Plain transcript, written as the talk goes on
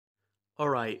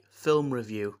Alright, film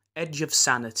review. Edge of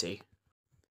Sanity.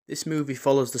 This movie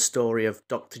follows the story of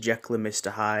Dr. Jekyll and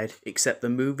Mr. Hyde, except the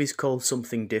movie's called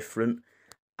something different,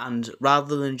 and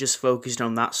rather than just focusing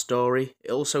on that story,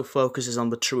 it also focuses on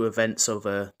the true events of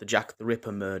the Jack the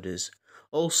Ripper murders.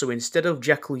 Also, instead of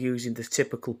Jekyll using the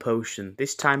typical potion,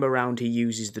 this time around he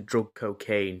uses the drug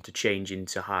cocaine to change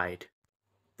into Hyde.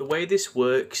 The way this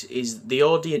works is the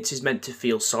audience is meant to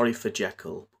feel sorry for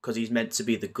Jekyll, because he's meant to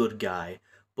be the good guy,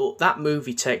 but that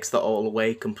movie takes that all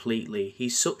away completely.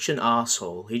 He's such an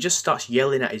arsehole. He just starts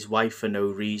yelling at his wife for no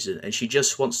reason, and she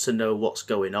just wants to know what's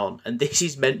going on. And this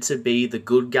is meant to be the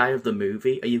good guy of the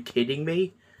movie? Are you kidding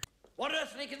me? What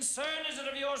earthly concern is it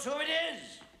of yours who it is?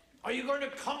 Are you going to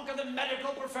conquer the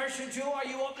medical profession too? Are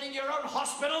you opening your own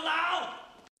hospital now?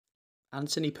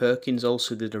 Anthony Perkins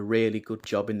also did a really good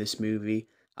job in this movie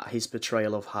at his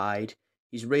portrayal of Hyde.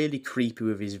 He's really creepy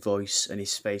with his voice and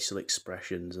his facial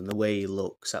expressions and the way he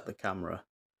looks at the camera.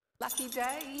 Lucky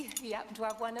day, you happen to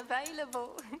have one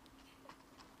available.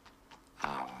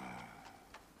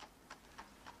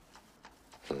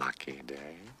 Lucky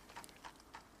day.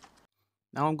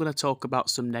 Now I'm going to talk about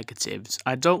some negatives.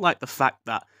 I don't like the fact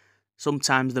that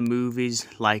sometimes the movie's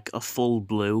like a full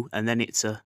blue and then it's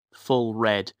a full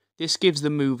red. This gives the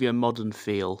movie a modern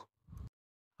feel.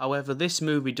 However, this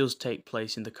movie does take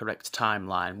place in the correct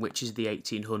timeline, which is the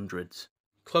 1800s.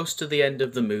 Close to the end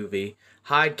of the movie,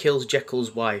 Hyde kills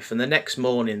Jekyll's wife, and the next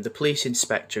morning the police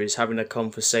inspector is having a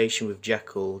conversation with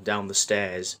Jekyll down the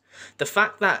stairs. The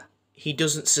fact that he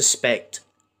doesn't suspect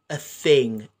a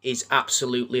thing is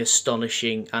absolutely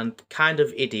astonishing and kind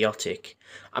of idiotic.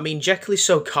 I mean, Jekyll is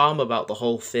so calm about the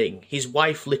whole thing. His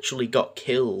wife literally got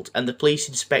killed, and the police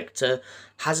inspector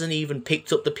hasn't even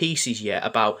picked up the pieces yet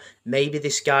about maybe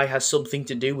this guy has something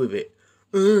to do with it.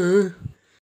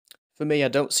 For me, I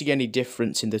don't see any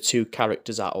difference in the two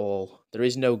characters at all. There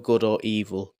is no good or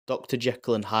evil. Dr.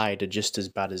 Jekyll and Hyde are just as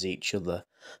bad as each other.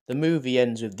 The movie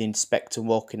ends with the inspector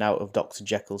walking out of Dr.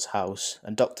 Jekyll's house,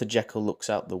 and Dr. Jekyll looks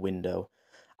out the window.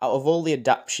 Out of all the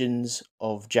adaptations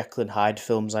of Jekyll and Hyde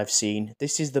films I've seen,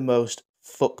 this is the most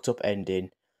fucked up ending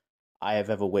I have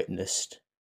ever witnessed.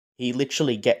 He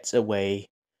literally gets away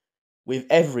with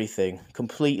everything,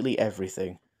 completely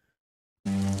everything.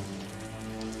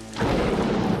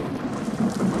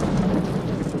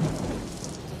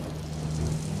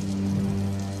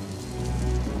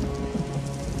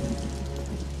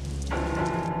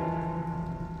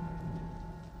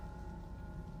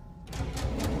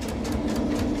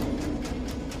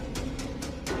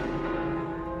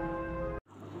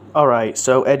 Alright,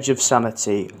 so Edge of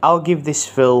Sanity. I'll give this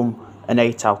film an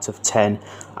 8 out of 10.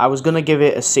 I was going to give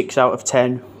it a 6 out of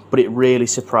 10, but it really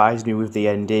surprised me with the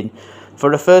ending.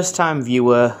 For a first time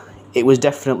viewer, it was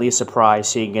definitely a surprise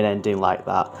seeing an ending like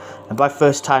that. And by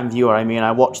first time viewer, I mean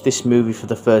I watched this movie for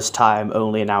the first time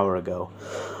only an hour ago.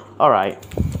 Alright,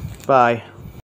 bye.